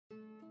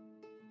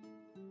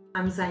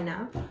I'm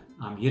Zainab.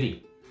 I'm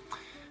Yuri.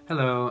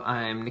 Hello,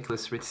 I'm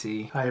Nicholas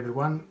Ritzy. Hi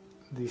everyone,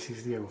 this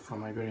is Diego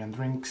from Iberian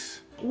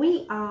Drinks.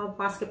 We are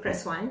Basket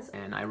Press Wines.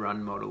 And I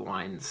run Modal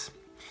Wines.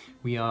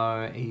 We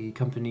are a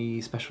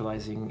company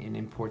specializing in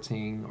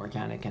importing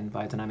organic and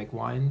biodynamic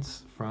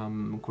wines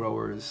from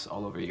growers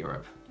all over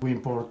Europe. We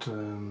import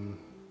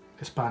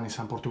Spanish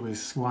and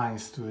Portuguese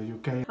wines to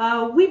the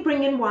UK. We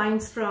bring in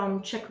wines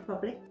from Czech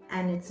Republic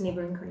and its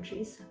neighboring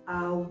countries.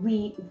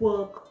 We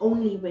work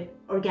only with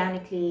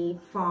organically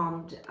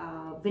farmed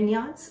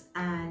vineyards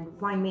and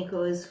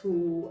winemakers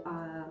who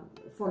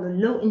follow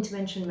low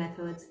intervention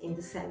methods in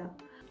the cellar.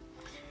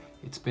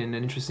 It's been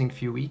an interesting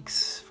few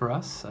weeks for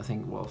us. I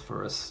think, well,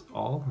 for us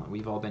all.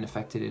 We've all been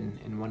affected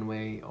in one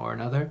way or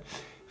another.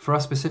 For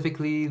us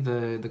specifically,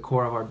 the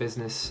core of our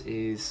business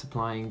is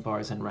supplying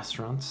bars and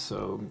restaurants.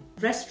 So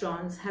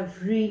restaurants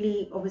have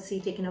really obviously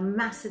taken a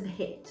massive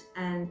hit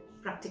and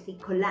practically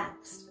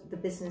collapsed the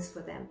business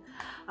for them,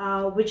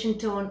 which in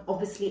turn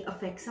obviously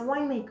affects our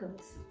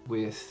winemakers.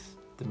 With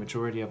the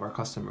majority of our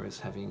customers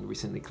having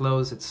recently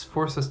closed, it's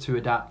forced us to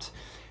adapt.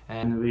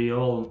 And we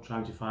all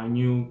trying to find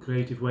new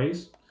creative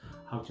ways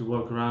how to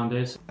work around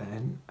this.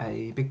 And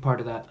a big part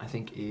of that, I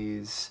think,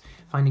 is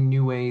finding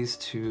new ways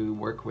to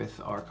work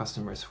with our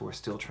customers who are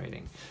still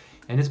trading.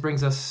 And this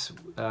brings us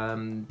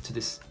to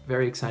this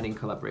very exciting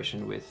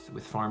collaboration with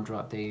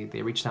Farmdrop.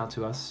 They reached out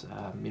to us.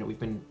 We've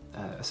been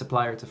a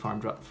supplier to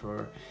Farmdrop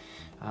for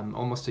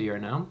almost a year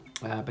now,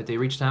 but they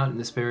reached out in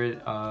the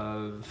spirit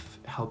of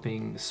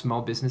helping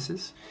small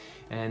businesses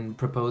and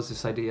proposed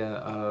this idea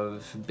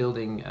of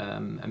building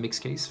a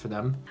mixed case for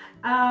them.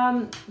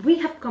 We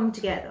have come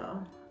together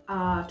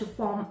to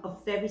form a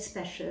very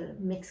special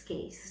mixed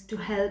case to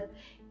help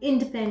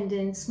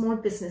independent small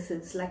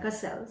businesses like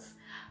ourselves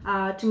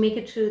to make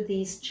it through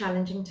these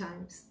challenging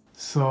times.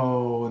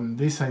 So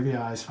this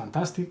idea is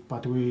fantastic,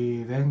 but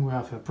we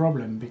have a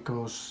problem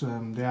because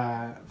they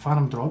are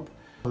Farmdrop,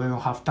 so they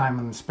don't have time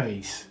and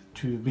space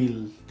to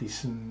build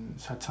this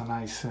such a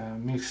nice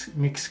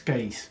mixed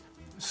case.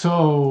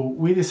 So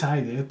we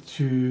decided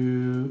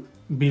to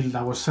build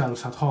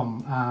ourselves at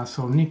home.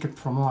 So Nick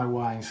from Modal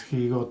Wines,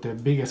 he got the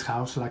biggest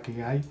house, lucky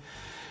guy.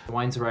 The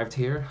wines arrived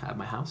here at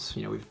my house.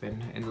 We've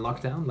been in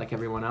lockdown like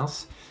everyone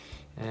else.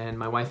 And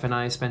my wife and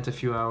I spent a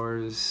few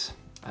hours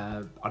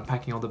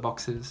unpacking all the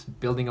boxes,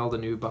 building all the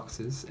new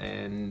boxes,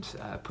 and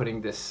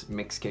putting this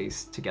mixed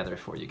case together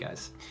for you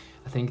guys.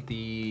 I think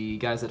the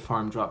guys at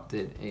Farmdrop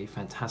did a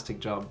fantastic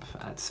job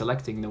at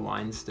selecting the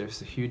wines.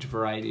 There's a huge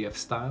variety of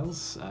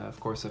styles, of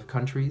course, of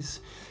countries.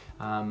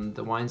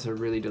 The wines are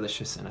really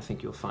delicious, and I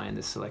think you'll find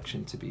this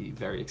selection to be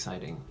very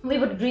exciting. We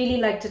would really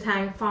like to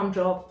thank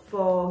Farmdrop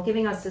for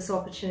giving us this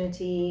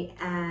opportunity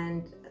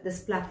and this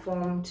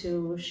platform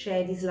to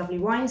share these lovely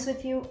wines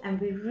with you, and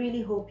we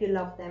really hope you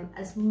love them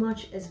as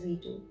much as we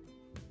do.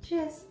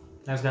 Cheers!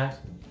 Thanks, guys.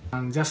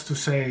 And just to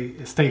say,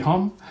 stay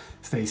home,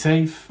 stay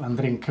safe, and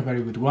drink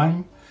very good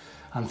wine.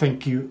 And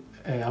thank you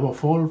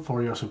above all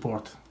for your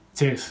support.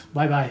 Cheers!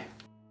 Bye bye!